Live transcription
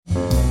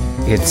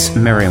It's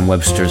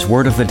Merriam-Webster's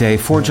Word of the Day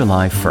for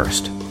July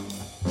 1st.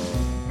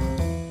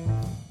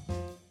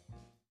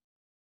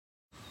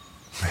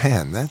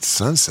 Man, that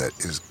sunset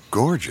is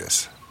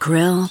gorgeous.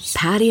 Grill,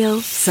 patio,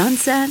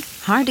 sunset.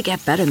 Hard to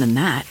get better than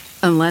that.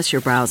 Unless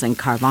you're browsing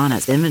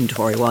Carvana's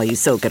inventory while you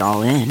soak it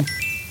all in.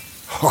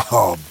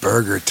 Oh,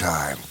 burger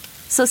time.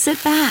 So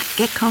sit back,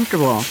 get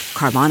comfortable.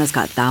 Carvana's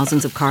got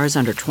thousands of cars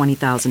under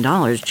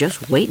 $20,000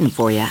 just waiting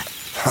for you.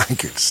 I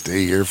could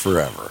stay here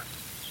forever.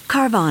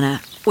 Carvana,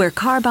 where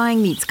car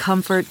buying meets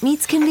comfort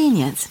meets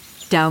convenience.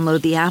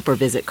 Download the app or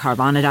visit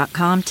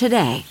Carvana.com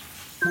today.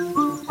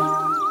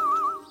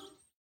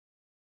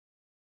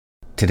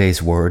 Today's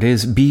word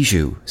is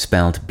bijou,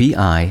 spelled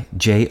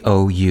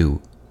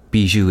B-I-J-O-U.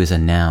 Bijou is a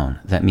noun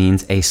that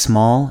means a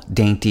small,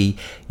 dainty,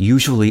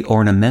 usually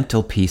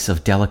ornamental piece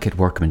of delicate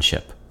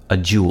workmanship, a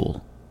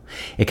jewel.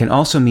 It can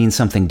also mean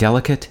something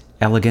delicate,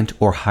 elegant,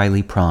 or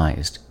highly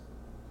prized.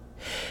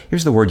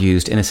 Here's the word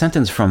used in a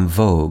sentence from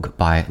Vogue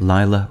by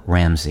Lila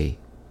Ramsey.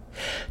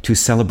 To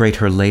celebrate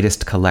her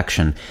latest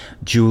collection,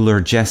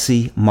 jeweler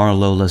Jessie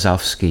Marlowe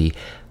Lazowski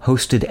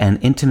hosted an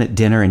intimate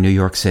dinner in New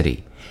York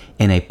City.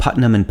 In a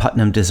Putnam &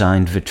 Putnam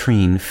designed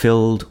vitrine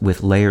filled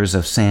with layers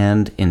of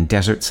sand in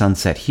desert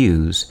sunset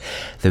hues,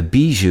 the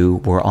bijou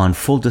were on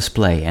full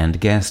display and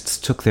guests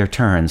took their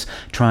turns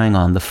trying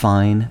on the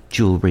fine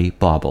jewelry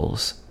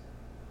baubles.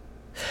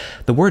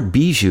 The word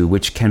bijou,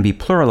 which can be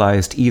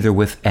pluralized either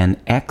with an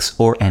X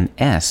or an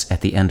S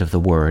at the end of the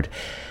word,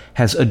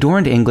 has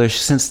adorned English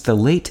since the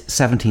late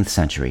 17th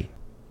century.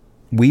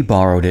 We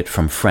borrowed it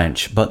from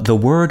French, but the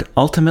word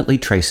ultimately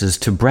traces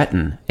to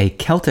Breton, a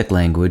Celtic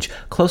language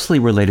closely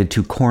related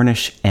to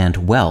Cornish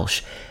and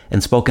Welsh,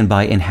 and spoken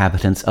by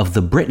inhabitants of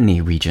the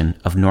Brittany region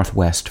of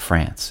northwest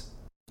France.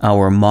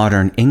 Our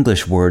modern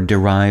English word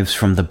derives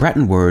from the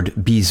Breton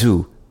word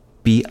bijou,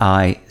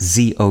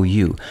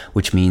 B-I-Z-O-U,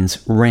 which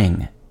means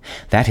ring.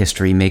 That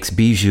history makes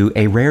bijou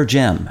a rare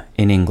gem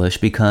in English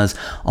because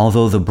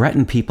although the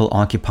Breton people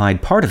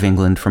occupied part of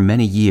England for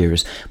many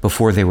years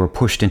before they were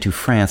pushed into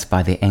France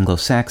by the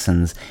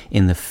Anglo-Saxons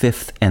in the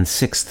 5th and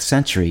 6th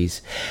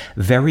centuries,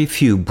 very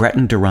few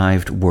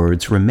Breton-derived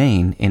words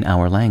remain in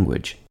our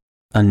language.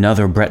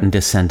 Another Breton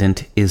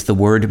descendant is the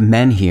word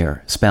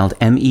menhir, spelled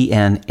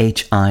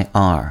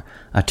M-E-N-H-I-R,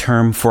 a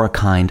term for a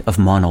kind of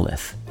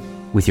monolith.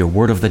 With your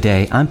Word of the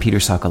Day, I'm Peter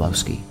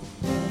Sokolowski.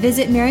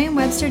 Visit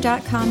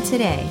Merriam-Webster.com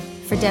today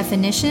for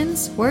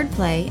definitions,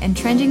 wordplay, and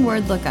trending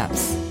word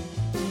lookups.